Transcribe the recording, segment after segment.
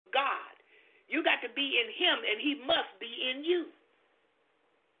You got to be in him, and he must be in you.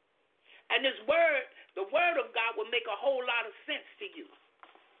 And this word, the word of God, will make a whole lot of sense to you.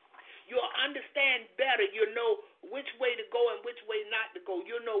 You'll understand better. You'll know which way to go and which way not to go.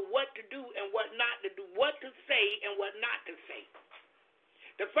 You'll know what to do and what not to do, what to say and what not to say.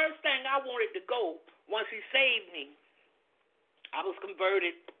 The first thing I wanted to go, once he saved me, I was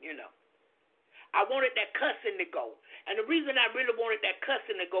converted, I wanted that cussing to go. And the reason I really wanted that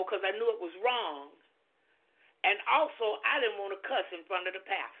cussing to go, because I knew it was wrong. And also, I didn't want to cuss in front of the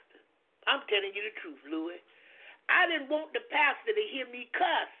pastor. I'm telling you the truth, Louis. I didn't want the pastor to hear me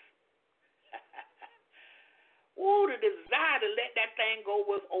cuss. Ooh, the desire to let that thing go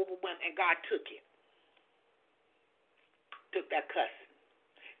was overwhelming, and God took it. Took that cussing.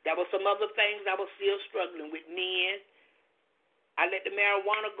 There were some other things I was still struggling with. Men. I let the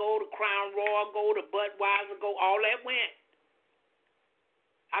marijuana go, the Crown Royal go, the Budweiser go, all that went.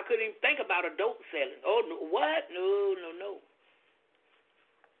 I couldn't even think about a dope selling. Oh, no, what? No.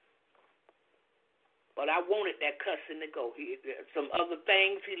 But I wanted that cussing to go. Some other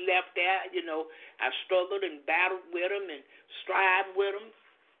things he left there, I struggled and battled with him and strived with him.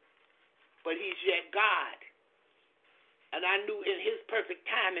 But he's yet God. And I knew in his perfect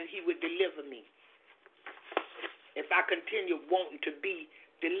timing he would deliver me if I continue wanting to be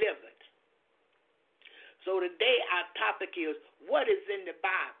delivered. So today our topic is, what is in the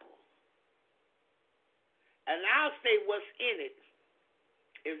Bible? And I'll say what's in it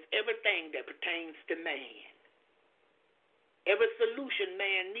is everything that pertains to man. Every solution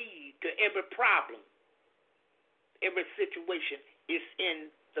man needs to every problem, every situation is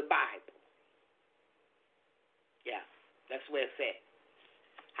in the Bible. Yeah, that's where it's at.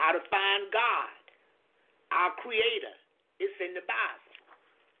 How to find God, our Creator, is in the Bible.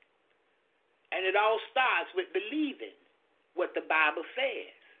 And it all starts with believing what the Bible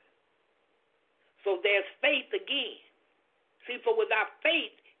says. So there's faith again. See, for without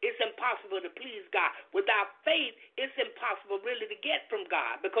faith, it's impossible to please God. Without faith, it's impossible really to get from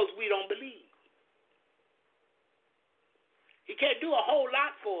God because we don't believe. He can't do a whole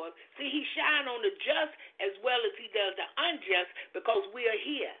lot for us. See, he shines on the just as well as he does the unjust because we are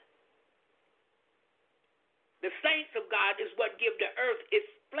here. The saints of God is what give the earth its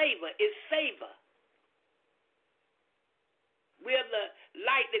flavor, its savor. We're the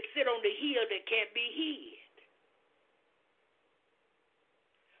light that sit on the hill that can't be hid.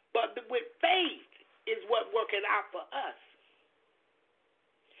 But with faith is what working out for us.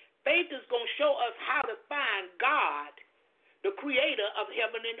 Faith is going to show us how to find God, the creator of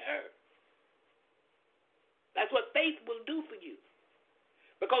heaven and earth. That's what faith will do for you.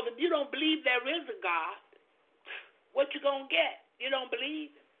 Because if you don't believe there is a God, what you going to get? You don't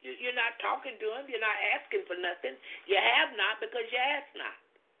believe? You're not talking to him. You're not asking for nothing. You have not because you ask not.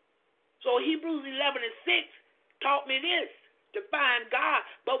 So Hebrews 11:6 taught me this, to find God.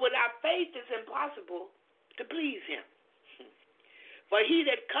 But without faith it's impossible to please him. For he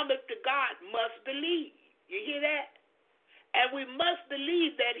that cometh to God must believe. You hear that? And we must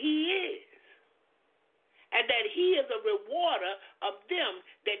believe that he is. And that he is a rewarder of them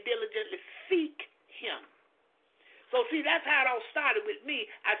that diligently seek him. So see, that's how it all started with me.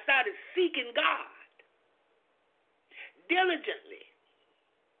 I started seeking God diligently.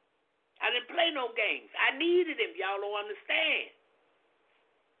 I didn't play no games. I needed him. Y'all don't understand.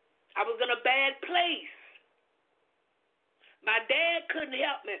 I was in a bad place. My dad couldn't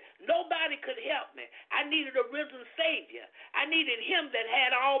help me. Nobody could help me. I needed a risen Savior. I needed him that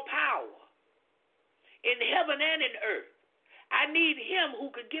had all power in heaven and in earth. I need him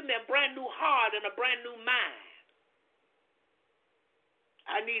who could give me a brand new heart and a brand new mind.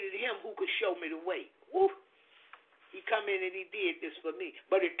 I needed him who could show me the way. Woo. He come in and he did this for me.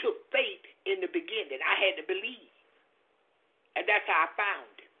 But it took faith in the beginning. I had to believe. And that's how I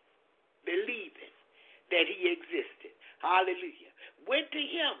found him. Believing that he existed. Hallelujah. Went to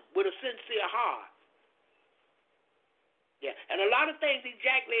him with a sincere heart. Yeah. And a lot of things these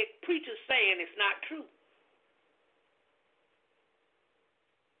jackleg preachers saying is not true.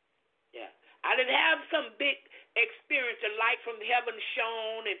 Yeah. I didn't have some big experience of light from heaven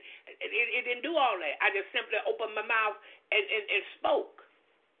shone, and it didn't do all that. I just simply opened my mouth and spoke.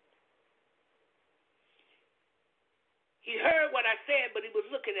 He heard what I said, but he was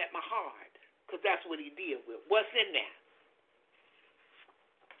looking at my heart, because that's what he did with. What's in there?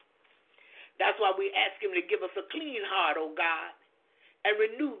 That's why we ask him to give us a clean heart, oh God, and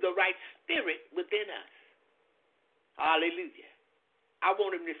renew the right spirit within us. Hallelujah. I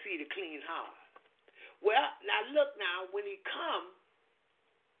want him to see the clean heart. Well, now look now, when he come,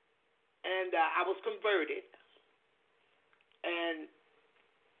 and I was converted, and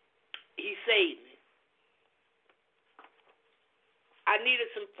he save me. I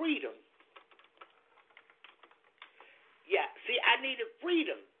needed some freedom. Yeah, see, I needed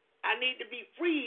freedom. I need to be free